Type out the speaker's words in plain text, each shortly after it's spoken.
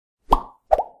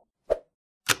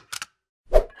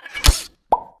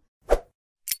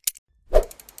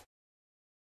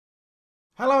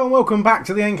Hello and welcome back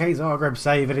to the NK Zagreb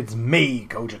save, and it's me,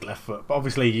 Cultured Left Foot. But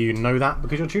obviously you know that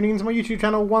because you're tuning into my YouTube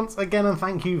channel once again, and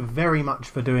thank you very much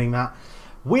for doing that.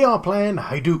 We are playing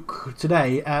Hajduk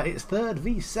today. It's 3rd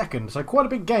v 2nd, so quite a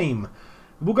big game.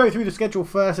 We'll go through the schedule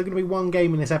first. There's going to be one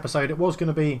game in this episode. It was going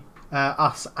to be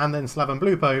us and then Slaven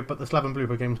Blupo, but the Slaven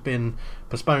Blupo game's been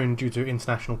postponed due to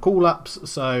international call-ups,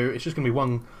 so it's just going to be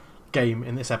one game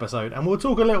in this episode, and we'll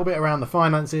talk a little bit around the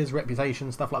finances, reputation,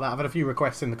 stuff like that. I've had a few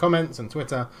requests in the comments and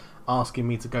Twitter asking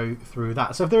me to go through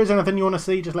that, so if there is anything you want to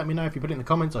see, just let me know. If you put it in the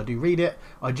comments, I do read it.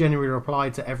 I generally reply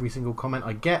to every single comment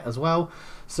I get as well,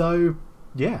 so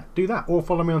yeah, do that, or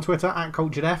follow me on Twitter at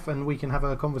CulturedF and we can have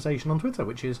a conversation on Twitter,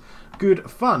 which is good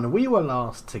fun. We were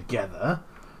last together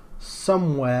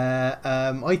somewhere,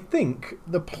 I think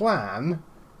the plan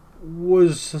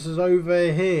was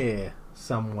over here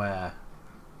somewhere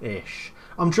ish.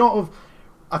 I'm sort of.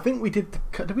 I think we did.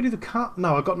 Did we do the cup?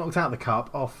 No, I got knocked out of the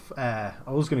cup off air.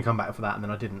 I was going to come back for that, and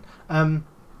then I didn't.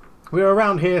 We were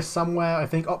around here somewhere. I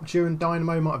think Optia and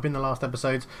Dynamo might have been the last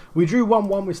episodes. We drew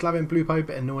 1-1 with Slaven Blupo,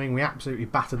 bit annoying. We absolutely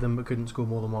battered them, but couldn't score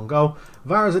more than one goal.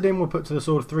 Varazadin were put to the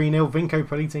sword 3-0. Vinko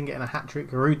Politin getting a hat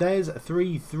trick. Rudez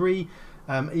 3-3.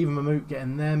 Even Mammoet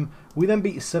getting them. We then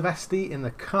beat Sevesti in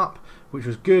the cup, which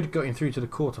was good, getting through to the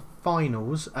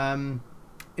quarter-finals.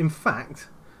 In fact.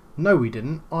 No, we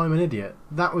didn't. I'm an idiot.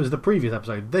 That was the previous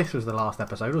episode. This was the last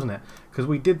episode, wasn't it? Because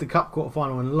we did the cup quarter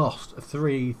final and lost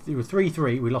 3. It was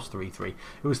 3-3. We lost 3-3.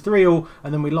 It was 3-all,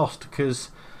 and then we lost because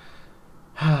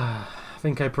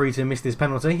Vinko Politin missed his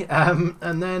penalty.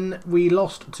 And then we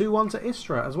lost 2-1 to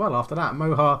Istra as well. After that,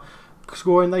 Mohar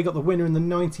scoring. They got the winner in the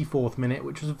 94th minute,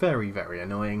 which was very, very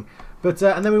annoying. But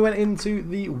and then we went into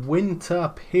the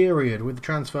winter period with the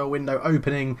transfer window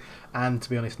opening, and to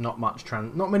be honest, not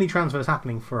many transfers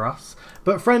happening for us.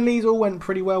 But friendlies all went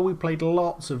pretty well. We played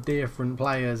lots of different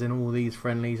players in all these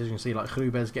friendlies, as you can see, like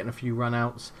Hrubez getting a few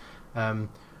runouts.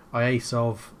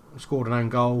 Iasov scored an own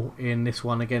goal in this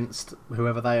one against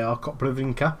whoever they are,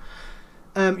 Koplivinka.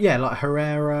 Yeah, like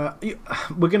Herrera.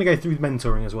 We're going to go through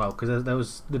mentoring as well, because there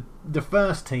was the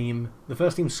first team. The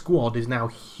first team squad is now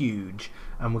huge,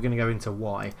 and we're going to go into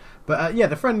why. But yeah,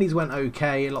 the friendlies went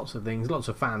okay. Lots of things, lots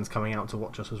of fans coming out to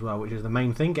watch us as well, which is the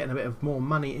main thing. Getting a bit of more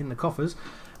money in the coffers.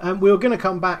 We were going to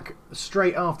come back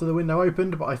straight after the window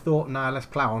opened, but I thought, nah, let's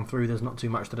plough on through. There's not too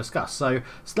much to discuss. So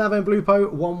Slaven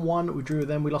Blupo 1-1. We drew with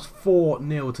them. We lost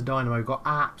 4-0 to Dynamo. Got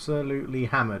absolutely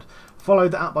hammered.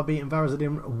 Followed that up by beating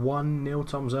Varazadin 1-0.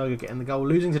 Tom Zerger getting the goal.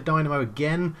 Losing to Dynamo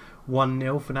again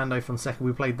 1-0. Fernando Fonseca.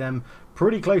 We played them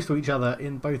pretty close to each other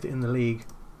both in the league.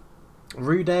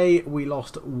 Rude, we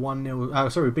lost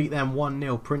 1-0. We beat them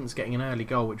 1-0. Prince getting an early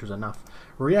goal, which was enough.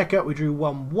 Rijeka, we drew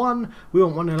 1-1. We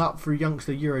went 1-0 up through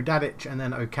youngster Euro Dadic, and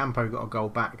then Ocampo got a goal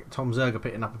back. Tom Zerger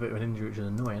picking up a bit of an injury, which is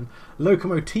annoying.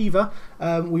 Lokomotiva,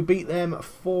 we beat them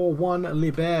 4-1.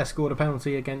 Liber scored a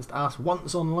penalty against us,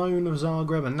 once on loan of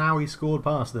Zagreb, and now he scored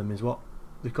past them, is what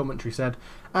the commentary said.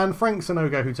 And Frank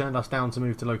Sonogo, who turned us down to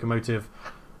move to Lokomotiv,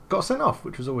 got sent off,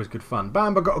 which was always good fun.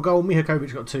 Bamba got a goal,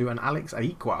 Mihakovic got 2, and Alex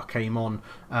Aikwa came on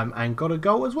and got a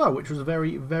goal as well, which was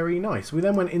very, very nice. We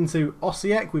then went into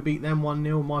Osijek. We beat them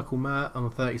 1-0. Michael Mer on the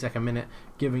 32nd minute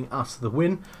giving us the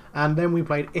win. And then we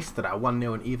played Istra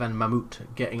 1-0 and Ivan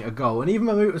Mammoet getting a goal. And Ivan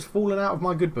Mammoet has fallen out of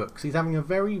my good books. He's having a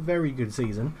very, very good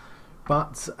season,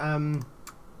 but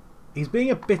he's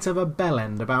being a bit of a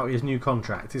bellend about his new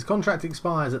contract. His contract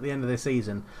expires at the end of this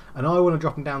season, and I want to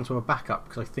drop him down to a backup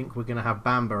because I think we're going to have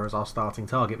Bamba as our starting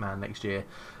target man next year.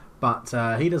 But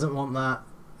he doesn't want that,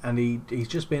 and he's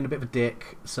just being a bit of a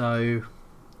dick, so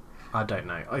I don't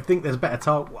know. I think there's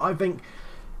better I think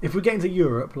if we get into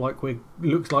Europe, like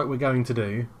looks like we're going to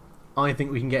do, I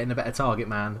think we can get in a better target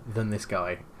man than this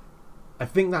guy. I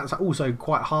think that's also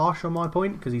quite harsh on my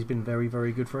point, because he's been very,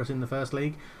 very good for us in the first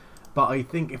league. But I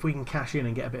think if we can cash in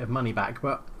and get a bit of money back,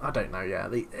 but I don't know, yeah.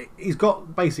 We've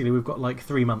got like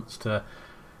 3 months to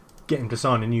get him to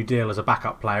sign a new deal as a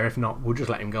backup player. If not, we'll just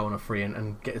let him go on a free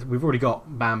and get. We've already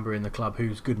got Bamba in the club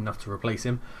who's good enough to replace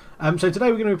him. So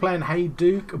today we're going to be playing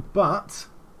Hajduk, but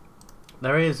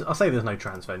I say there's no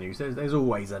transfer news. There's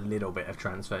always a little bit of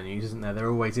transfer news, isn't there? There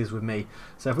always is with me.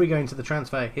 So if we go into the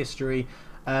transfer history,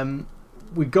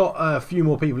 we've got a few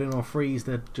more people in on freeze.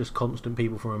 They're just constant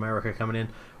people from America coming in.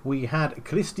 We had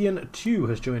Christian Tu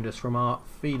has joined us from our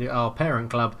parent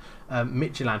club,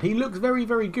 Midtjylland. He looks very,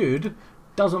 very good.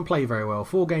 Doesn't play very well.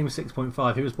 4 games,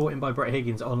 6.5. He was brought in by Brett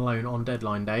Higgins on loan on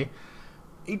deadline day.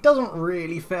 He doesn't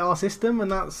really fit our system,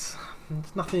 and it's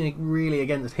nothing really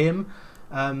against him.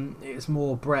 It's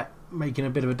more Brett making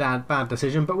a bit of a bad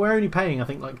decision. But we're only paying, I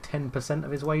think, like 10% of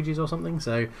his wages or something.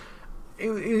 So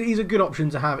he's a good option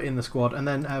to have in the squad. And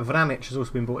then Vranic has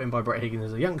also been brought in by Brett Higgins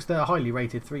as a youngster, highly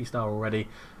rated, 3-star already,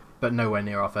 but nowhere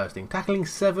near our first team. Tackling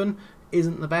 7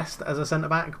 isn't the best as a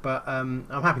centre-back, but I'm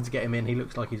happy to get him in. He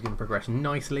looks like he's going to progress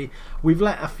nicely. We've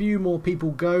let a few more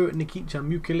people go. Nikita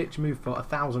Mukelic moved for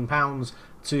 £1,000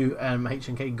 to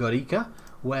NK Zagreb,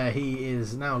 where he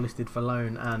is now listed for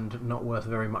loan and not worth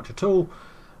very much at all.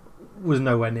 Was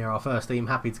nowhere near our first team.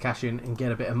 Happy to cash in and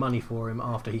get a bit of money for him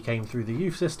after he came through the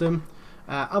youth system.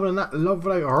 Other than that,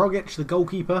 Lovro Rogic, the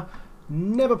goalkeeper,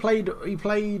 never played. He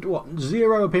played,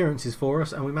 0 appearances for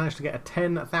us, and we managed to get a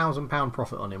 £10,000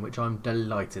 profit on him, which I'm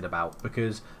delighted about,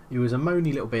 because he was a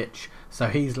moany little bitch, so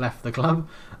he's left the club.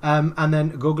 And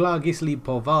then Gogla Gisli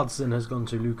Povardsen has gone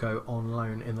to Luko on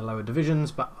loan in the lower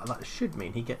divisions, but that should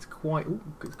mean he gets quite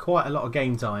a lot of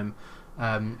game time.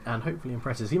 And hopefully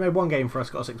impresses. He made 1 game for us,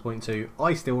 got a 6.2.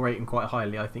 I still rate him quite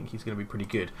highly. I think he's going to be pretty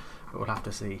good, but we'll have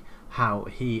to see how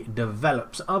he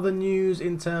develops. Other news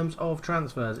in terms of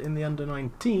transfers in the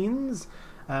under-19s.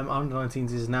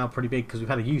 Under-19s is now pretty big because we've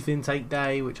had a youth intake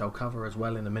day, which I'll cover as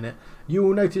well in a minute. You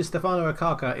will notice Stefano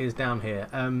Akaka is down here.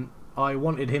 I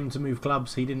wanted him to move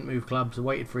clubs. He didn't move clubs.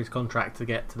 Waited for his contract to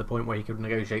get to the point where he could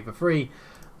negotiate for free,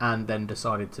 and then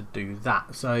decided to do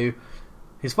that. So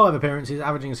his 5 appearances,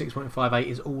 averaging a 6.58,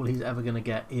 is all he's ever going to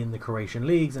get in the Croatian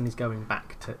leagues, and he's going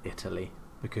back to Italy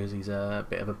because he's a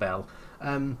bit of a bell.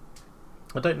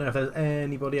 I don't know if there's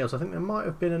anybody else. I think there might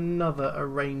have been another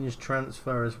arranged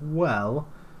transfer as well,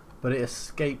 but it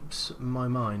escapes my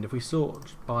mind. If we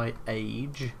sort by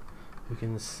age, we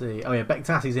can see... Oh yeah,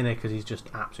 Bektassi's in here because he's just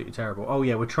absolutely terrible. Oh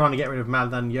yeah, we're trying to get rid of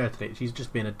Mladen Jurtlic. He's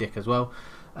just being a dick as well.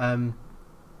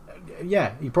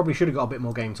 Yeah, he probably should have got a bit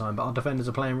more game time, but our defenders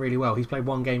are playing really well. He's played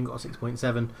 1 game, got a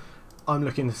 6.7. I'm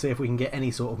looking to see if we can get any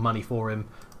sort of money for him,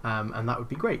 and that would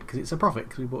be great because it's a profit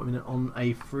because we bought him in on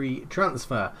a free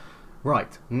transfer.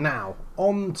 Right, now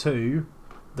on to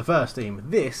the first team.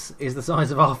 This is the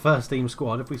size of our first team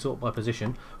squad if we sort by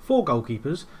position. 4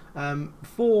 goalkeepers,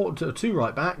 2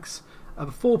 right backs,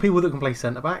 4 people that can play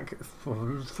centre back,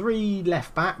 3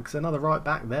 left backs, another right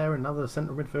back there, another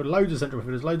central midfield, loads of central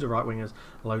midfielders, loads of right wingers,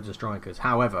 loads of strikers.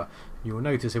 However, you will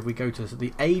notice if we go to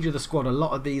the age of the squad, a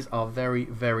lot of these are very,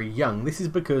 very young. This is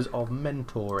because of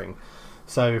mentoring.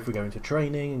 So if we go into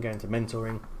training and go into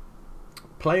mentoring,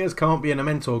 players can't be in a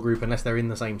mentor group unless they're in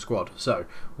the same squad. So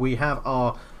we have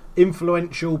our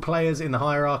influential players in the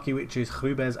hierarchy, which is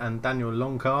Hrubez and Daniel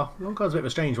Loncar. Loncar's a bit of a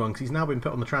strange one because he's now been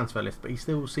put on the transfer list, but he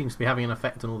still seems to be having an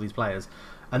effect on all these players.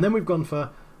 And then we've gone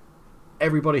for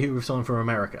everybody who we've signed from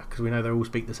America because we know they all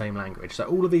speak the same language. So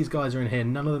all of these guys are in here.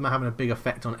 None of them are having a big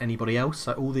effect on anybody else.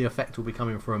 So all the effect will be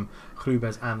coming from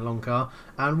Hrubez and Loncar.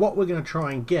 And what we're going to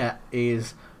try and get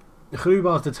is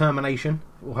Hrubar's determination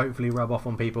will hopefully rub off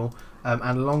on people, and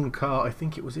Loncar, I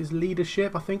think it was his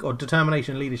leadership, or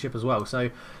determination and leadership as well. So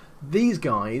these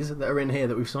guys that are in here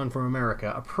that we've signed from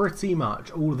America are pretty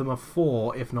much, all of them are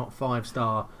 4 if not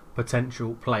 5-star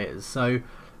potential players. So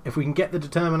if we can get the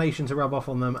determination to rub off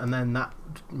on them, and then that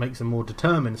makes them more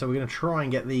determined. So we're going to try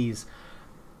and get these,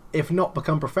 if not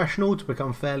become professional, to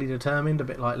become fairly determined, a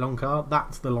bit like Loncar.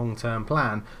 That's the long-term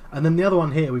plan. And then the other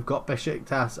one here, we've got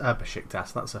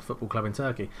Beşiktaş, that's a football club in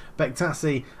Turkey.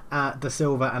 Bektassi, Da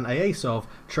Silva and Ayasov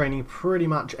training pretty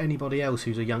much anybody else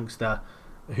who's a youngster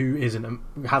who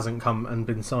hasn't come and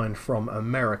been signed from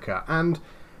America. And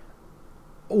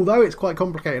although it's quite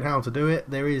complicated how to do it,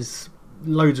 there is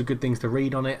loads of good things to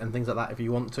read on it and things like that if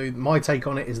you want to. My take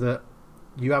on it is that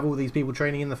you have all these people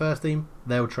training in the first team,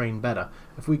 they'll train better.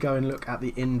 If we go and look at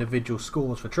the individual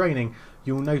scores for training,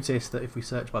 you'll notice that if we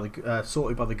search by the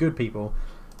sorted by the good people,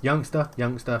 youngster,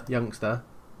 youngster, youngster,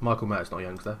 Michael Mert's not a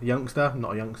youngster, youngster,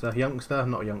 not a youngster, youngster,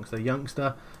 not a youngster,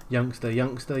 youngster, youngster,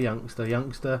 youngster, youngster,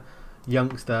 youngster,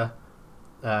 youngster,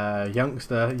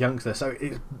 youngster, youngster. So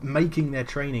it's making their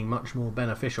training much more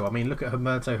beneficial. I mean, look at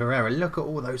Humberto Herrera, look at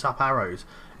all those up arrows.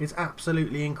 It's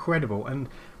absolutely incredible. And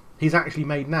he's actually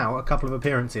made now a couple of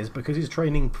appearances because his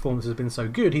training performance has been so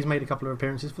good. He's made a couple of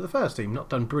appearances for the first team. Not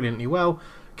done brilliantly well.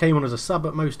 Came on as a sub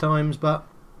at most times, but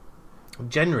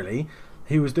generally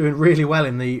he was doing really well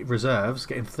in the reserves,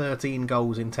 getting 13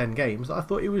 goals in 10 games. I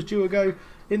thought he was due a go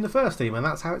in the first team, and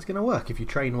that's how it's going to work. If you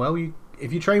train well,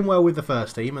 if you train well with the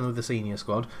first team and with the senior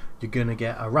squad, you're going to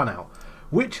get a run out,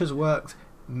 which has worked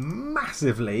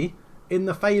massively in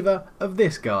the favour of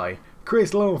this guy,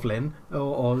 Chris Laughlin,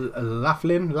 or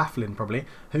Laughlin probably,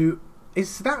 who his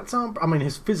stats aren't, I mean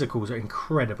his physicals are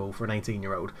incredible for an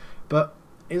 18-year-old, but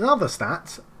his other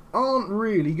stats aren't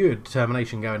really good.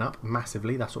 Determination going up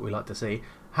massively, that's what we like to see.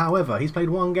 However, he's played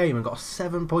one game and got a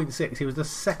 7.6. He was the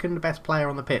second best player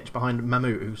on the pitch behind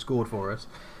Mahmout, who scored for us.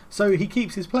 So he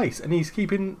keeps his place, and he's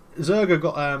keeping... Zerga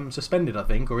got suspended, I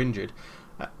think, or injured.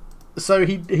 So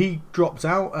he dropped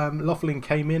out. Laughlin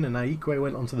came in, and Aikwe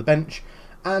went onto the bench.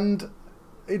 And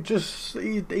it just...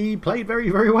 He played very,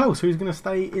 very well, so he's going to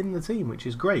stay in the team, which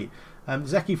is great.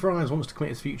 Zeki Fries wants to commit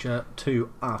his future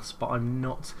to us, but I'm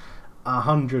not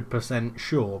 100%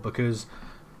 sure, because...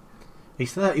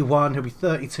 He's 31. He'll be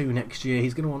 32 next year.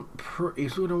 He's going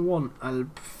to want a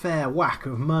fair whack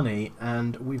of money,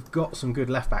 and we've got some good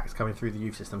left backs coming through the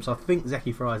youth system. So I think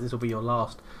Zeki Fries, this will be your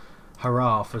last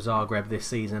hurrah for Zagreb this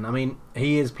season. I mean,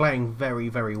 he is playing very,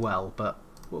 very well, but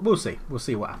we'll see. We'll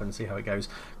see what happens. See how it goes.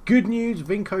 Good news: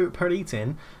 Vinko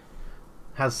Peritin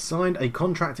has signed a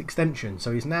contract extension,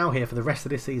 so he's now here for the rest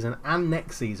of this season and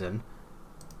next season.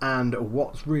 And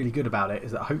what's really good about it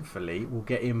is that hopefully we'll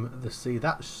get him the C.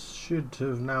 That should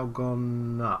have now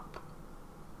gone up.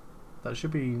 That should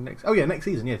be next. Oh yeah, next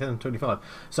season, yeah, 2025.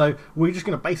 So we're just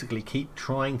going to basically keep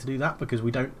trying to do that because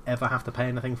we don't ever have to pay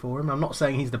anything for him. I'm not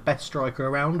saying he's the best striker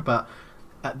around, but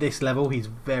at this level, he's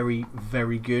very,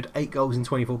 very good. 8 goals in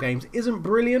 24 games isn't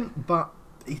brilliant, but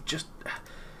he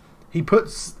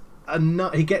gets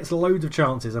loads of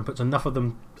chances and puts enough of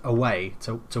them away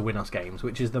to win us games,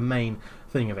 which is the main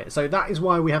thing of it. So that is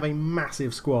why we have a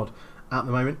massive squad at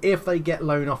the moment. If they get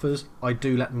loan offers, I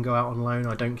do let them go out on loan.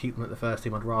 I don't keep them at the first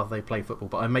team. I'd rather they play football,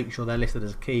 but I make sure they're listed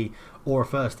as a key or a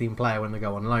first team player when they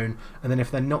go on loan. And then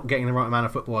if they're not getting the right amount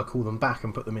of football, I call them back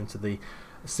and put them into the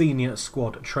senior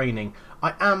squad training.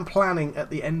 I am planning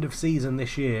at the end of season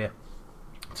this year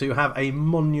to have a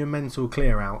monumental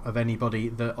clear out of anybody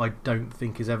that I don't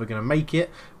think is ever going to make it,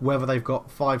 whether they've got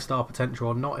 5-star potential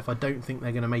or not. If I don't think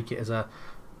they're going to make it as a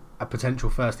potential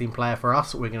first team player for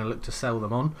us, we're going to look to sell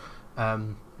them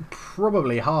on.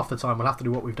 Probably half the time we'll have to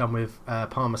do what we've done with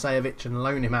Parmasevic and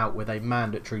loan him out with a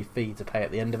mandatory fee to pay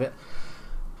at the end of it,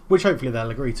 which hopefully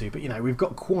they'll agree to. But you know, we've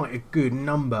got quite a good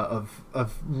number of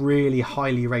really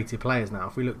highly rated players now.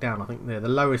 If we look down, I think the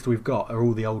lowest we've got are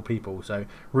all the old people. So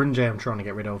Runje I'm trying to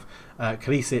get rid of.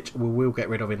 Kalisic we'll get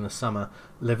rid of in the summer.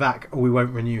 Levac, we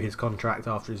won't renew his contract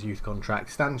after his youth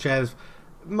contract. Sanchez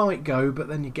might go, but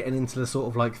then you're getting into the sort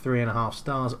of like 3.5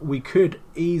 stars. We could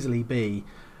easily be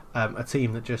a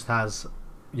team that just has,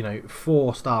 you know,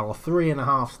 4-star or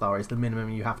 3.5 star is the minimum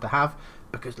you have to have.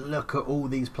 Because look at all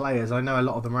these players. I know a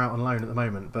lot of them are out on loan at the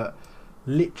moment, but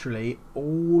literally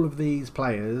all of these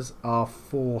players are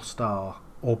 4-star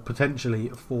or potentially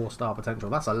 4-star potential.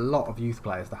 That's a lot of youth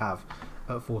players to have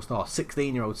at 4-star.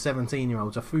 16-year-olds,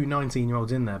 17-year-olds, a few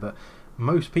 19-year-olds in there. But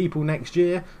most people next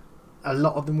year, a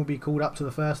lot of them will be called up to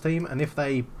the first team, and if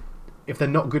they're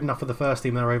not good enough for the first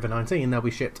team, they're over 19, they'll be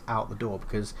shipped out the door.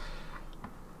 Because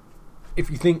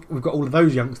if you think we've got all of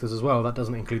those youngsters as well, that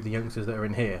doesn't include the youngsters that are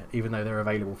in here, even though they're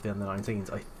available for the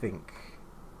under-19s.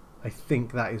 I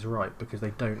think that is right, because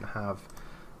they don't have...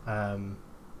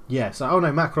 so, oh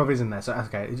no, Makarov is in there, so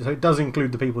okay. So it does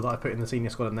include the people that I put in the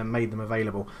senior squad and then made them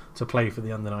available to play for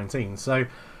the under-19s. So,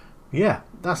 yeah,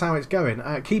 that's how it's going.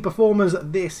 Key performers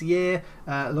this year.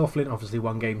 Laughlin, obviously,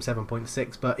 one game,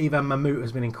 7.6, but Ivan Mahmout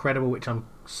has been incredible, which I'm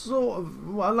sort of...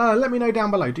 Well, let me know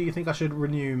down below. Do you think I should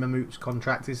renew Mahmout's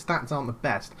contract? His stats aren't the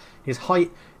best. His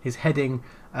height, his heading,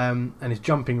 and his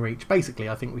jumping reach. Basically,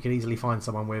 I think we could easily find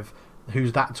someone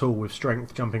who's that tall with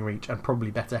strength, jumping reach, and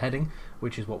probably better heading,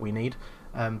 which is what we need,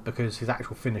 because his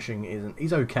actual finishing isn't...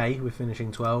 He's okay with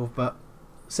finishing 12, but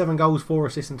 7 goals, 4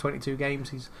 assists in 22 games.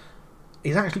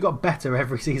 He's actually got better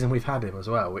every season we've had him as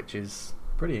well, which is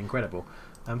pretty incredible.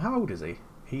 How old is he?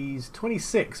 He's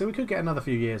 26, so we could get another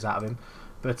few years out of him.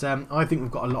 But I think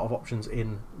we've got a lot of options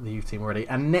in the youth team already.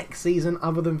 And next season,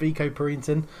 other than Vinko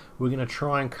Peritin, we're going to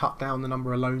try and cut down the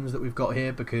number of loans that we've got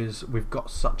here, because we've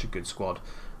got such a good squad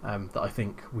that I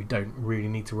think we don't really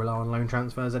need to rely on loan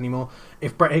transfers anymore.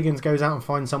 If Brett Higgins goes out and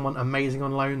finds someone amazing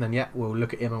on loan, then yeah, we'll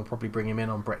look at him and we'll probably bring him in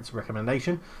on Brett's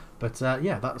recommendation. But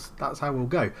yeah, that's how we'll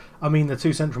go. I mean, the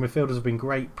 2 central midfielders have been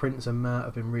great. Prince and Mert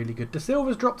have been really good. De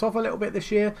Silva's dropped off a little bit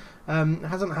this year.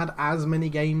 Hasn't had as many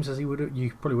games as you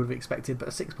probably would have expected, but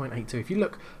a 6.82. If you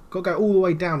look, got to go all the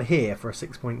way down here for a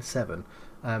 6.7.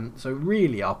 So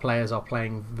really, our players are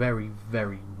playing very,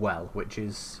 very well, which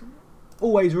is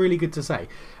always really good to say,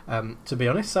 to be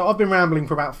honest. So I've been rambling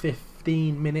for about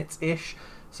 15 minutes-ish.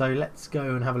 So let's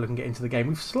go and have a look and get into the game.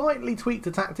 We've slightly tweaked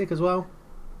the tactic as well.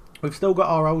 We've still got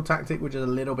our old tactic, which is a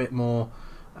little bit more...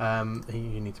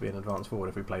 you need to be an advanced forward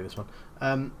if we play this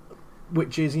one.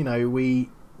 Which is, you know,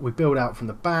 we build out from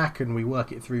the back and we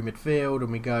work it through midfield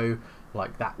and we go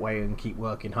like that way and keep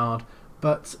working hard.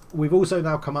 But we've also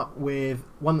now come up with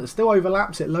one that still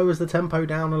overlaps. It lowers the tempo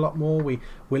down a lot more. We're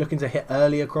looking to hit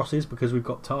earlier crosses because we've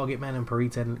got target men and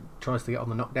Pariten tries to get on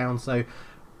the knockdown. So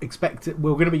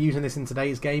we're going to be using this in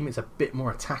today's game. It's a bit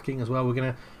more attacking as well.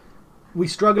 We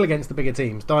struggle against the bigger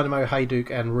teams. Dynamo,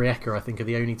 Hajduk and Rijeka, I think, are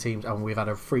the only teams. And we've had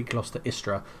a freak loss to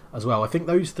Istra as well. I think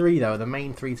those three, though, are the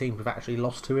main three teams we've actually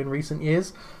lost to in recent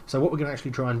years. So what we're going to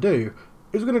actually try and do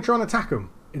is we're going to try and attack them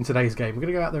in today's game. We're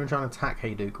going to go out there and try and attack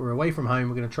Hajduk. We're away from home.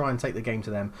 We're going to try and take the game to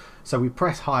them. So we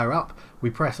press higher up. We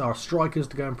press our strikers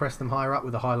to go and press them higher up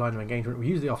with a high line of engagement. We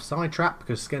use the offside trap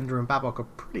because Skender and Babok are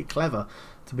pretty clever,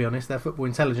 to be honest. Their football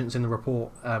intelligence in the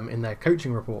report, in their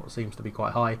coaching report, seems to be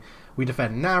quite high. We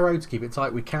defend narrow to keep it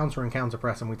tight. We counter and counter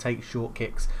press, and we take short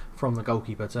kicks from the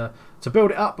goalkeeper to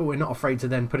build it up, but we're not afraid to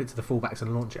then put it to the fullbacks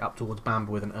and launch it up towards Bamba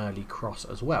with an early cross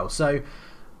as well. So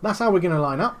that's how we're going to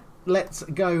line up. Let's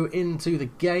go into the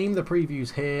game. The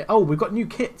preview's here. Oh, we've got new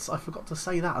kits. I forgot to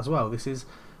say that as well. This is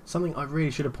something I really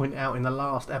should have pointed out in the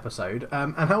last episode.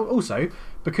 And how also,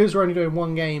 because we're only doing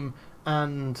one game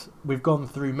and we've gone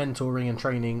through mentoring and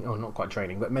training, or not quite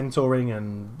training, but mentoring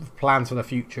and plans for the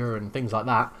future and things like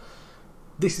that,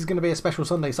 this is going to be a special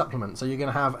Sunday supplement. So you're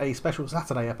going to have a special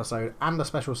Saturday episode and a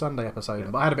special Sunday episode.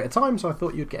 Yeah. But I had a bit of time, so I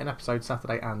thought you'd get an episode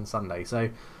Saturday and Sunday. So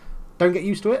don't get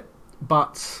used to it,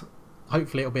 but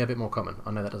hopefully it'll be a bit more common.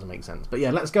 I know that doesn't make sense. But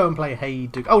yeah, let's go and play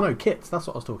Hajduk. Oh no, kits. That's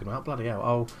what I was talking about. Bloody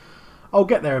hell. I'll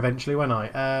get there eventually, won't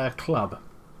I? Club.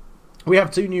 We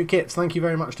have 2 new kits. Thank you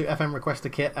very much to FM Request a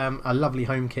kit. A lovely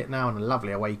home kit now and a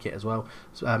lovely away kit as well.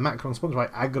 So, Macron sponsored by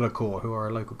Agrokor, who are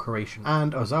a local Croatian.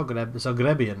 And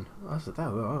Zagrebian.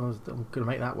 I'm going to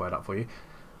make that word up for you.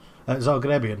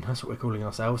 Zagrebian, that's what we're calling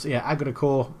ourselves. Yeah,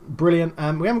 Agrokor, brilliant.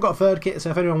 We haven't got a third kit, so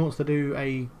if anyone wants to do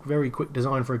a very quick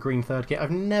design for a green third kit,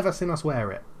 I've never seen us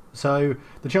wear it. So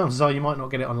the chances are you might not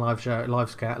get it on live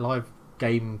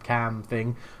game cam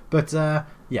thing. But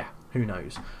yeah, who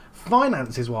knows.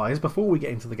 Finances wise, before we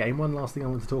get into the game, one last thing I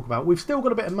want to talk about. We've still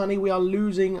got a bit of money. We are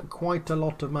losing quite a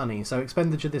lot of money. So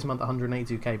expenditure this month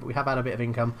 182k, but we have had a bit of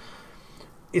income.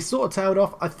 It's sort of tailed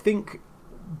off. I think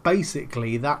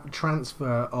basically that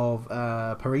transfer of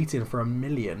Pariten for $1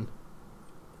 million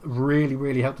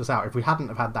really helped us out. If we hadn't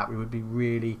have had that, we would be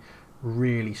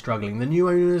really struggling. The new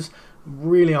owners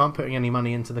really aren't putting any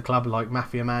money into the club like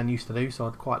Mafia Man used to do, so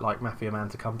I'd quite like Mafia Man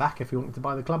to come back if he wanted to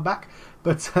buy the club back.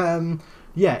 But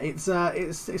yeah,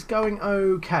 it's going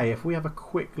okay. If we have a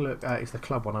quick look, it's the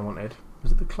club one I wanted.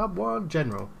 Was it the club one?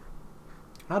 General.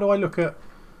 How do I look at?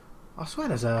 I swear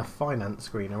there's a finance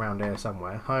screen around here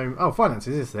somewhere. Home. Oh,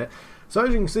 finances, is it? So as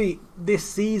you can see, this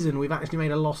season we've actually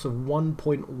made a loss of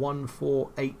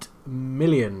 1.148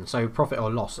 million. So profit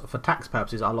or loss. For tax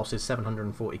purposes, our loss is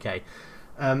 740k.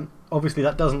 Obviously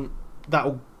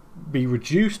that'll be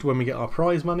reduced when we get our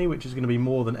prize money, which is going to be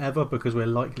more than ever because we're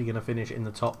likely going to finish in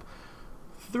the top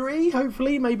 3,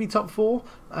 hopefully, maybe top 4.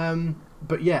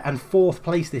 But yeah, and 4th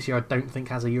place this year I don't think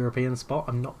has a European spot.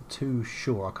 I'm not too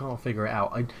sure. I can't figure it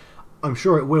out. I'm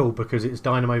sure it will because it's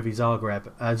Dynamo v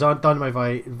Zagreb. Dynamo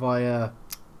via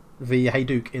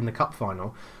Hajduk in the cup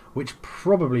final, which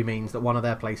probably means that one of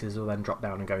their places will then drop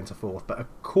down and go into 4th. But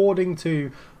according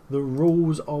to the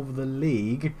rules of the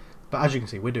league, but as you can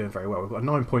see, we're doing very well. We've got a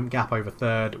 9-point gap over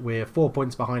 3rd. We're 4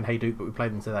 points behind Hajduk, but we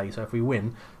played them today. So if we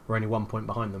win, we're only 1 point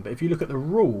behind them. But if you look at the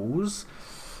rules,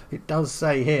 it does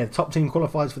say here, top team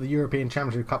qualifies for the European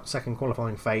Championship Cup 2nd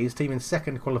qualifying phase. Team in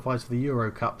 2nd qualifies for the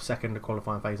Euro Cup 2nd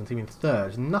qualifying phase. And team in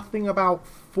 3rd. Nothing about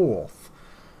 4th.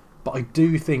 But I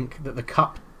do think that the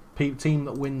cup team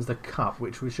that wins the cup,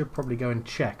 which we should probably go and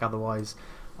check, otherwise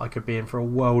I could be in for a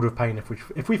world of pain if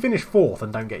we finish 4th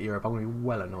and don't get Europe. I'm going to be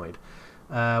well annoyed.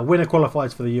 Winner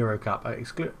qualifies for the Euro Cup.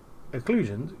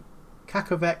 Exclusions,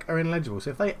 Kakovec are ineligible.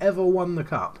 So if they ever won the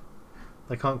cup,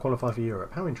 they can't qualify for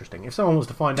Europe. How interesting. If someone wants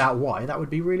to find out why, that would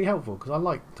be really helpful because I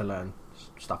like to learn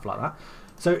stuff like that.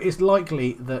 So it's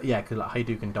likely that, yeah, because like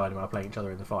Hajduk and Dynamo are playing each other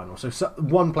in the final. So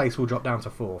one place will drop down to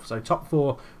 4th. So top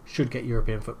 4 should get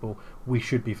European football. We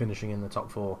should be finishing in the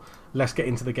top 4. Let's get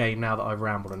into the game now that I've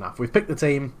rambled enough. We've picked the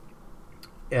team.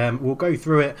 We'll go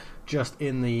through it just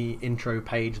in the intro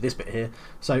page, this bit here.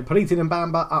 So Pariten and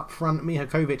Bamba up front,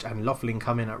 Mihakovic and Loughlin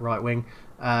come in at right wing.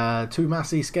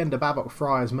 Tumasi, Skender, Babok,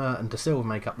 Friars, Mert and De Silva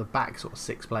make up the back, sort of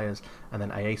 6 players. And then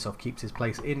Ayasov keeps his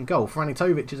place in goal.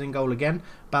 Franitovic is in goal again.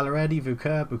 Balaredi,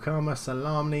 Vuker, Bukama,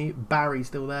 Salamni, Barry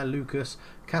still there, Lucas,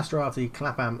 Castrati,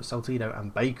 Clapham, Saltido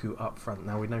and Baku up front.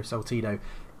 Now we know Saltido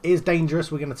is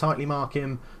dangerous. We're going to tightly mark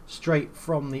him straight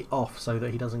from the off so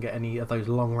that he doesn't get any of those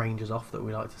long ranges off that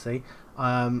we like to see.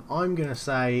 I'm going to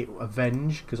say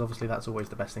avenge because obviously that's always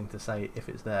the best thing to say if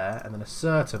it's there, and then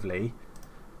assertively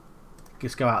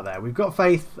just go out there. We've got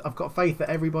faith. I've got faith that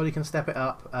everybody can step it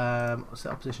up.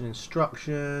 Set up position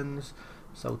instructions.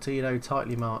 Saltido,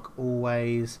 tightly mark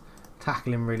always.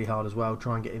 Tackle him really hard as well.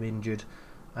 Try and get him injured.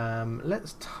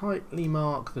 Let's tightly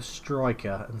mark the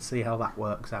striker and see how that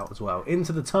works out as well.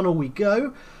 Into the tunnel we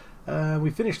go. We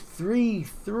finished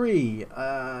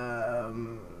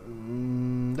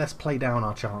 3-3. Let's play down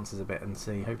our chances a bit and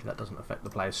see. Hopefully that doesn't affect the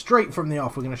players. Straight from the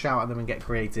off, we're going to shout at them and get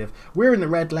creative. We're in the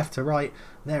red, left to right.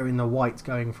 They're in the white,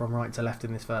 going from right to left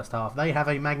in this first half. They have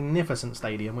a magnificent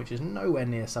stadium, which is nowhere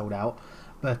near sold out.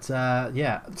 But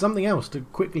yeah, something else to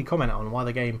quickly comment on while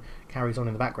the game carries on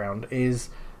in the background is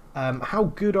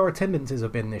how good our attendances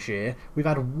have been this year. We've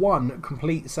had one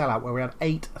complete sellout where we had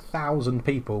 8,000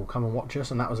 people come and watch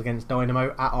us, and that was against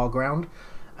Dynamo at our ground.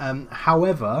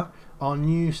 However, our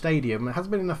new stadium, it hasn't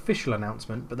been an official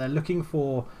announcement, but they're looking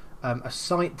for a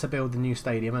site to build the new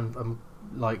stadium and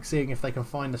like seeing if they can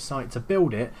find a site to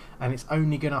build it, and it's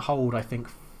only going to hold, I think,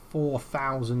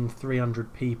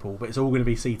 4,300 people, but it's all going to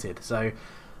be seated. So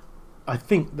I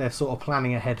think they're sort of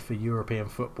planning ahead for European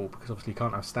football, because obviously you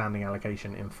can't have standing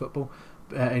allocation in football,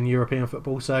 in European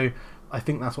football. So I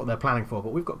think that's what they're planning for.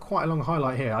 But we've got quite a long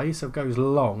highlight here. Aisa goes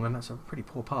long, and that's a pretty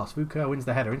poor pass. Vuka wins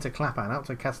the header into Clapan, out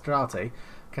to Castrati.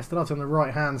 Castrati on the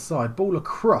right-hand side. Ball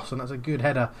across, and that's a good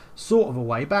header, sort of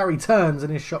away. Barry turns,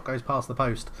 and his shot goes past the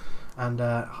post. And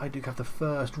Hajduk have the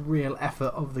first real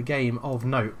effort of the game of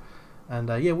note. And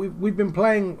yeah, we've been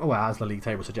playing, well, as the league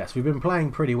table suggests, we've been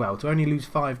playing pretty well. To only lose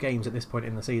 5 games at this point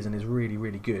in the season is really,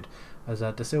 really good. As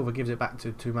De Silva gives it back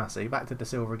to Tumasi, back to De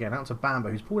Silva again, out to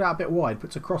Bamba, who's pulled out a bit wide,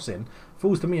 puts a cross in,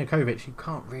 falls to Mijakovic, who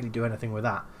can't really do anything with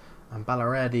that. And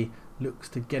Ballaredi looks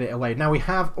to get it away. Now, we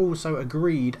have also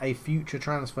agreed a future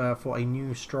transfer for a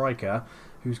new striker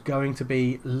who's going to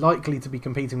be likely to be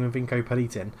competing with Vinko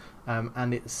Politin.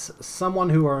 And it's someone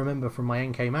who I remember from my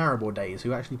NK Maribor days,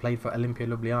 who actually played for Olimpia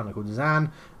Ljubljana, called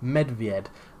Zan Medved,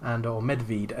 or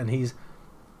Medved, and he's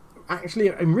actually,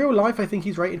 in real life, I think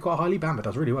he's rated quite highly. Bamba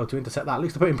does really well to intercept that.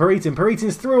 Looks to put in Peritin.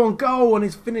 Peritin's through on goal, and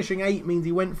his finishing 8 means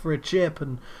he went for a chip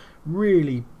and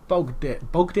really bugged it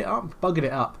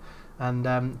up.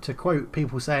 And to quote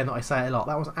people saying that I say it a lot,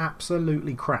 that was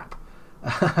absolutely crap.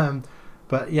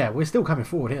 But yeah, we're still coming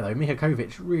forward here though.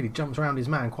 Mijakovic really jumps around his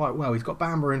man quite well. He's got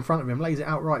Bamba in front of him, lays it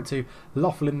out right to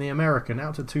Laughlin the American,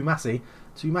 out to Tumasi.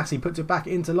 Tumasi puts it back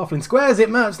into Laughlin, squares it,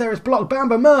 Mertz there, it's blocked,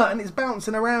 Bamba, Mert, and it's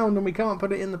bouncing around and we can't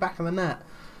put it in the back of the net.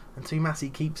 And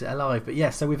Tumasi keeps it alive. But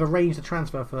yes, so we've arranged a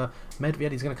transfer for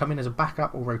Medved. He's going to come in as a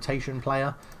backup or rotation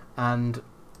player. And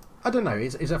I don't know,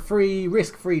 it's a free,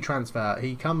 risk-free transfer.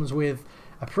 He comes with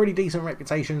a pretty decent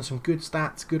reputation, some good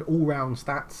stats, good all-round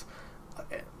stats.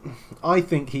 I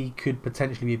think he could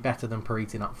potentially be better than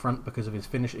Peritin up front because of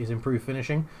his improved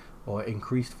finishing, or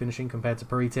increased finishing compared to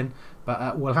Peritin.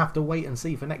 But we'll have to wait and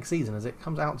see for next season as it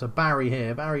comes out to Barry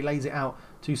here. Barry lays it out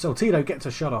to Saltido, gets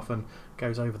a shot off and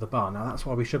goes over the bar. Now that's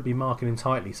why we should be marking him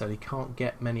tightly so he can't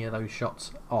get many of those shots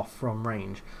off from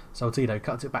range. Saltido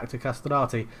cuts it back to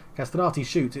Castrati. Castrati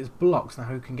shoots, it's blocked. Now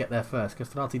who can get there first?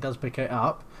 Castrati does pick it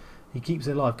up. He keeps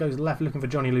it alive, goes left looking for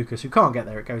Johnny Lucas, who can't get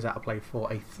there. It goes out of play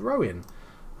for a throw-in.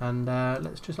 And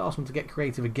let's just ask them to get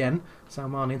creative again.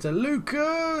 Salman into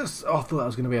Lucas. Oh, I thought that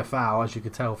was going to be a foul, as you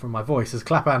could tell from my voice. As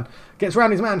Clapan gets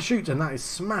round his man, shoots, and that is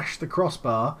smashed the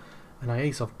crossbar. And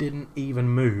Ayasov didn't even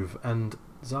move. And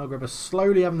Zagreb are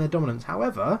slowly having their dominance.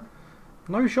 However,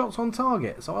 no shots on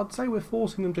target. So I'd say we're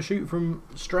forcing them to shoot from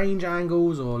strange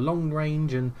angles or long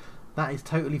range, and that is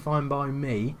totally fine by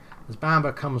me. As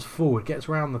Bamba comes forward, gets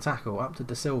round the tackle, up to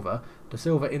De Silva. De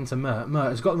Silva into Mert. Mert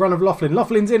has got the run of Laughlin.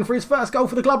 Laughlin's in for his first goal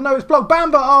for the club. No, it's blocked.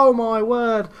 Bamba! Oh my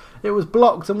word. It was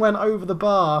blocked and went over the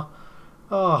bar.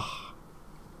 Oh,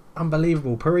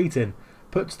 unbelievable. Peritin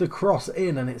puts the cross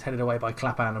in and it's headed away by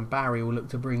Clapan, and Barry will look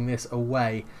to bring this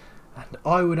away. And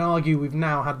I would argue we've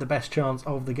now had the best chance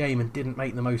of the game and didn't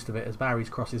make the most of it as Barry's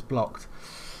cross is blocked.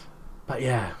 But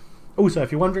yeah. Also,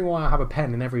 if you're wondering why I have a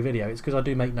pen in every video, it's because I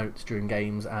do make notes during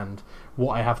games and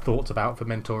what I have thoughts about for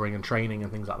mentoring and training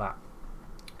and things like that.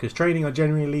 Because training I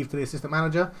generally leave to the assistant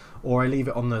manager, or I leave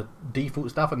it on the default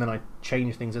stuff and then I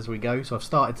change things as we go. So I've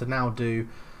started to now do,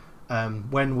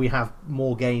 when we have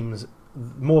more games,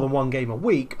 more than one game a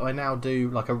week, I now do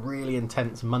like a really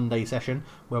intense Monday session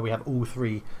where we have all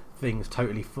 3 things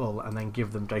totally full and then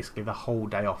give them basically the whole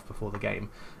day off before the game.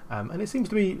 And it seems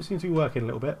to be working a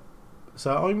little bit.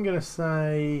 So I'm going to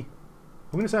say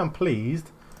I'm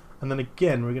pleased, and then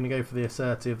again we're going to go for the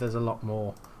assertive. There's a lot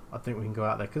more I think we can go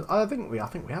out there, because I think we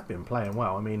have been playing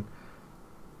well. I mean,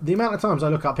 the amount of times I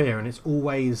look up here and it's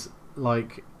always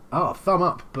like, oh, thumb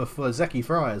up for Zeki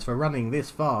Friars for running this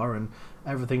far and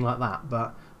everything like that.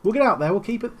 But we'll get out there. We'll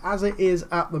keep it as it is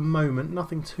at the moment.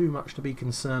 Nothing too much to be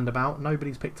concerned about.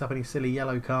 Nobody's picked up any silly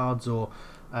yellow cards or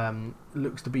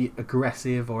looks to be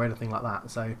aggressive or anything like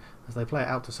that. So as they play it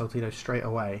out to Saltino straight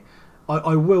away,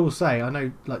 I will say, I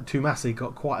know like Tumasi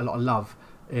got quite a lot of love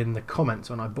in the comments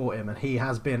when I bought him, and he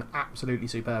has been absolutely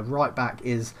superb. Right back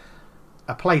is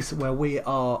a place where we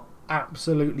are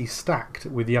absolutely stacked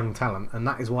with young talent, and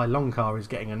that is why Longcar is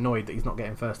getting annoyed that he's not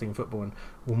getting first team football and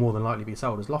will more than likely be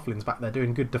sold, as Laughlin's back there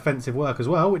doing good defensive work as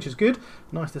well, which is good.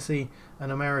 Nice to see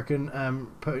an American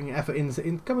putting effort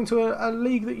in coming to a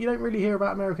league that you don't really hear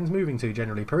about Americans moving to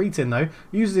generally. Peritin though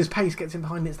uses his pace, gets in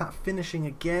behind, it's that finishing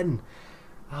again.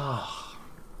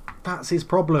 That's his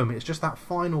problem. It's just that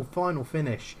final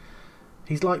finish.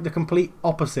 He's like the complete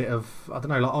opposite of, I don't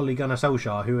know, like Ole Gunnar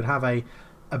Solskjaer, who would have a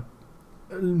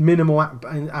minimal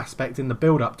aspect in the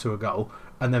build-up to a goal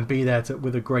and then be there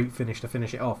with a great finish to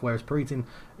finish it off, whereas Peritin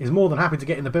is more than happy to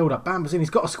get in the build-up. Bamba's in, he's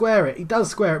got to square it. He does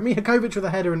square it. Mihakovic with a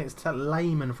header, and it's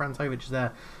lame, and Frantovic is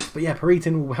there. But yeah,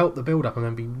 Peritin will help the build-up and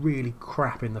then be really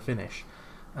crap in the finish.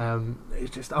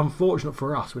 It's just unfortunate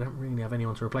for us. We don't really have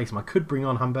anyone to replace him. I could bring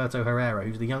on Humberto Herrera,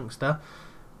 who's the youngster.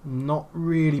 Not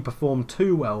really performed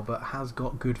too well, but has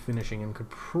got good finishing and could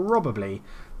probably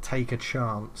take a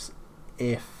chance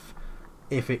if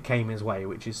it came his way,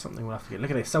 which is something we'll have to get.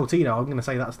 Look at this, Saltino. I'm going to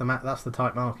say that's the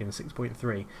type marking,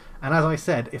 6.3. And as I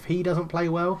said, if he doesn't play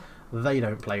well, they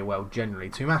don't play well generally.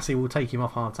 Tumasi will take him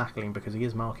off hard tackling because he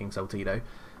is marking Saltino.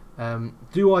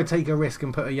 Do I take a risk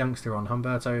and put a youngster on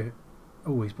Humberto?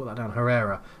 Oh, he's put that down.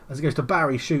 Herrera. As it goes to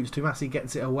Barry, shoots. Tumasi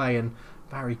gets it away, and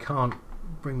Barry can't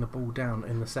bring the ball down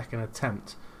in the second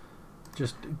attempt.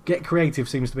 Just get creative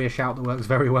seems to be a shout that works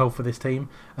very well for this team.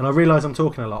 And I realise I'm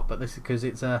talking a lot, but this is because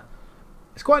it's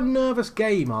quite a nervous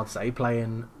game, I'd say,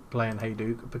 playing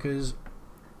Hajduk, because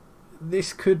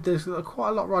there's quite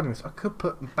a lot riding this. I could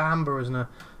put Bamba as an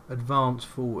advance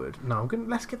forward. No,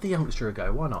 let's get the youngster a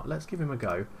go. Why not? Let's give him a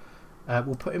go.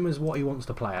 We'll put him as what he wants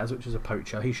to play as, which is a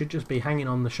poacher. He should just be hanging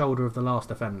on the shoulder of the last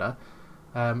defender.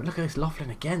 Look at this, Laughlin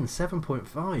again,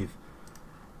 7.5.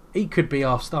 He could be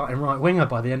our starting right winger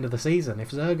by the end of the season.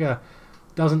 If he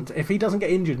doesn't get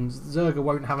injured, Zerga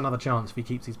won't have another chance if he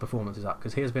keeps these performances up,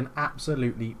 because he has been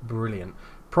absolutely brilliant.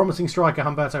 Promising striker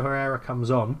Humberto Herrera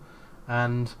comes on,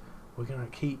 and we're going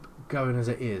to keep going as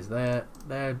it is. Their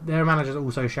manager's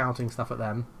also shouting stuff at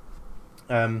them.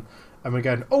 And we're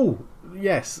going, oh,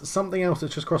 yes, something else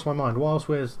that's just crossed my mind. Whilst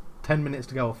we're 10 minutes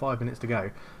to go or 5 minutes to go,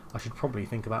 I should probably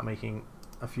think about making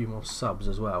a few more subs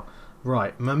as well.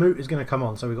 Right, Mahmout is going to come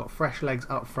on, so we've got fresh legs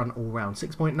up front all round.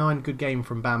 6.9, good game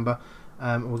from Bamba.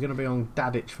 We're going to be on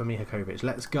Dadic for Mihakovic.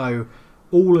 Let's go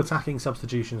all attacking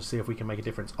substitutions, see if we can make a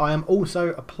difference. I am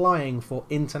also applying for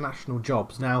international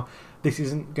jobs. Now, this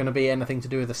isn't going to be anything to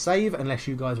do with a save, unless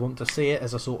you guys want to see it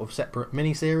as a sort of separate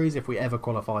mini-series, if we ever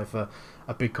qualify for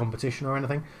a big competition or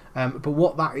anything. But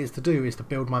what that is to do is to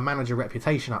build my manager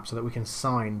reputation up so that we can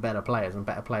sign better players, and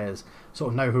better players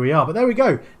sort of know who we are. But there we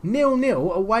go,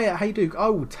 0-0 away at Hajduk. I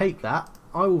will take that.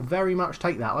 I will very much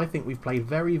take that. I think we've played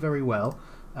very, very well.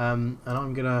 And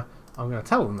I'm gonna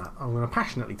tell them that. I'm gonna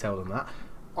passionately tell them that.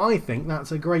 I think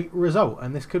that's a great result,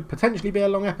 and this could potentially be a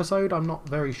long episode. I'm not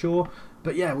very sure,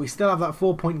 but yeah, we still have that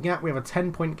 4-point gap. We have a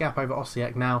 10-point gap over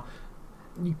Osijek now.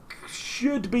 You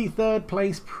should be third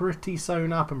place, pretty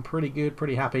sewn up and pretty good,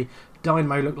 pretty happy.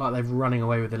 Dynamo look like they're running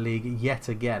away with the league yet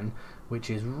again, which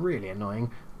is really annoying.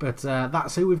 But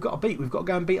that's who we've got to beat. We've got to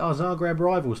go and beat our Zagreb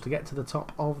rivals to get to the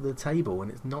top of the table,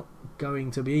 and it's not going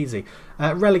to be easy.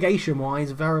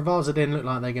 Relegation-wise, Varazadin look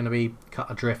like they're going to be cut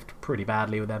adrift pretty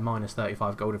badly with their minus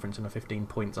 35 goal difference and a 15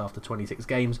 points after 26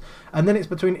 games. And then it's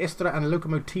between Istra and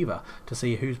Lokomotiva to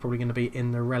see who's probably going to be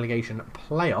in the relegation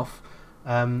playoff.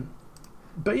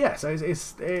 But yeah, so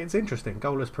it's interesting.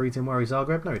 Goalless Peritin worries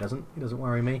Zagreb. No, he doesn't. He doesn't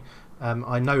worry me.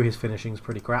 I know his finishing's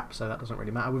pretty crap, so that doesn't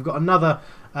really matter. We've got another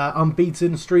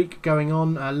unbeaten streak going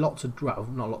on. Not lots of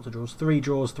draws. 3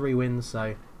 draws, 3 wins,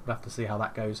 so we'll have to see how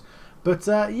that goes. But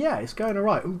yeah, it's going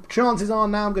alright. Chances are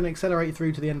now I'm going to accelerate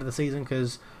through to the end of the season,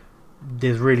 because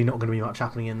there's really not going to be much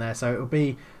happening in there. So it'll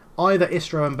be either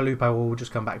Istro and Belupo, or we'll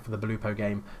just come back for the Belupo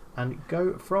game and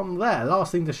go from there.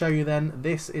 Last thing to show you then,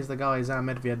 this is the guy Zan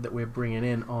Medved that we're bringing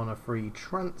in on a free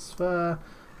transfer.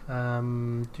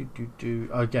 Again,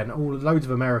 loads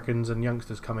of Americans and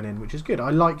youngsters coming in, which is good. I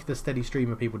like the steady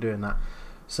stream of people doing that.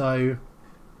 So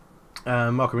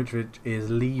Marko Mitrovic is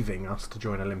leaving us to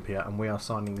join Olympia, and we are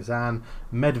signing Zan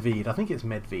Medved. I think it's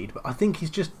Medved, but I think he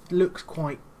just looks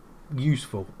quite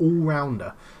useful,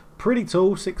 all-rounder. Pretty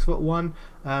tall, 6'1".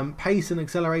 Pace and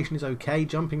acceleration is okay.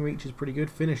 Jumping reach is pretty good.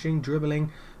 Finishing,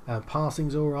 dribbling,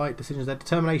 passing's all right. Decisions there.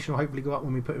 Determination will hopefully go up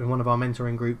when we put him in one of our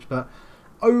mentoring groups. But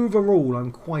overall,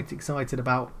 I'm quite excited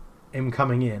about him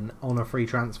coming in on a free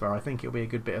transfer. I think it'll be a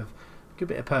good bit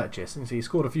of purchase. And so he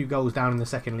scored a few goals down in the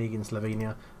second league in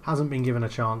Slovenia. Hasn't been given a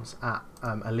chance at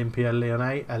Olimpia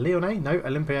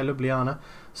Ljubljana.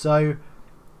 So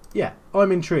yeah,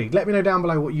 I'm intrigued. Let me know down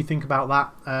below what you think about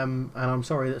that. And I'm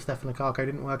sorry that Stefan Lukaku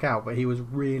didn't work out, but he was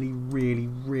really, really,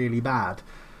 really bad.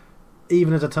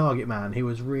 Even as a target man, he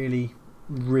was really,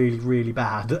 really, really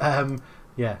bad.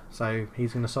 Yeah, so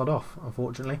he's going to sod off,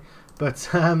 unfortunately. But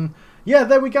yeah,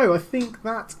 there we go. I think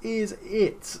that is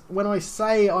it. When I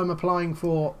say I'm applying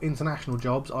for international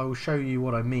jobs, I will show you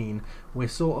what I mean.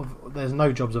 There's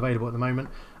no jobs available at the moment,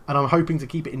 and I'm hoping to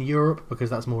keep it in Europe because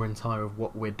that's more in time of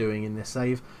what we're doing in this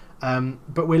save.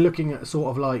 But we're looking at sort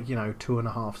of like,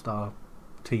 2.5-star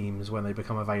teams when they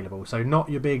become available. So not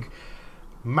your big,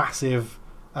 massive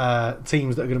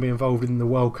teams that are going to be involved in the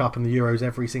World Cup and the Euros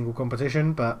every single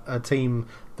competition, but a team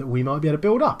that we might be able to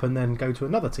build up and then go to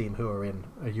another team who are in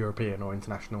a European or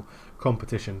international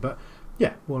competition. But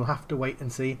yeah, we'll have to wait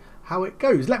and see how it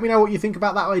goes. Let me know what you think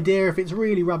about that idea. If it's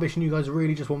really rubbish and you guys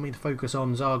really just want me to focus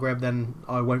on Zagreb, then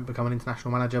I won't become an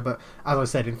international manager. But as I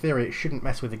said, in theory, it shouldn't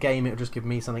mess with the game. It'll just give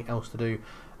me something else to do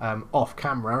off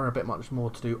camera, a bit much more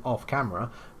to do off camera.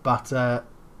 But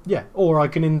yeah, or I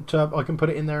can put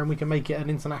it in there and we can make it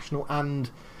an international and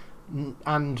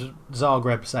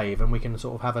Zagreb save, and we can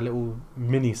sort of have a little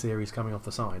mini series coming off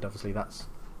the side. Obviously, that's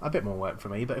a bit more work for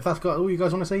me, but if that's got all you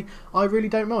guys want to see, I really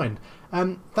don't mind.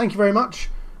 Thank you very much.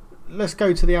 Let's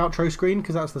go to the outro screen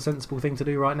because that's the sensible thing to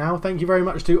do right now. Thank you very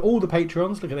much to all the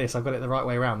patrons. Look at this, I've got it the right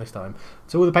way around this time.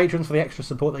 To all the patrons for the extra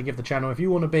support they give the channel. If you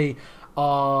want to be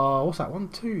what's that? 1,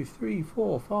 2, 3,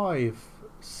 4, 5,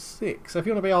 6. So if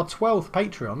you want to be our 12th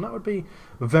Patreon, that would be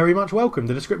very much welcome.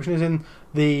 The description is in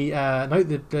the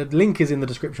the link is in the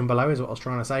description below, is what I was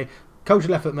trying to say.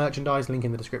 Cultural Effort merchandise, link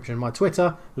in the description. My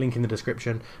Twitter, link in the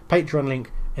description. Patreon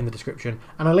link in the description.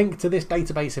 And a link to this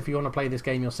database if you want to play this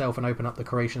game yourself and open up the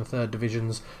Croatian 3rd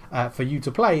divisions for you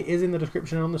to play is in the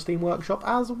description on the Steam Workshop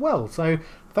as well. So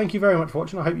thank you very much for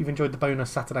watching. I hope you've enjoyed the bonus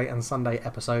Saturday and Sunday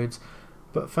episodes.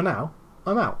 But for now,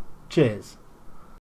 I'm out. Cheers.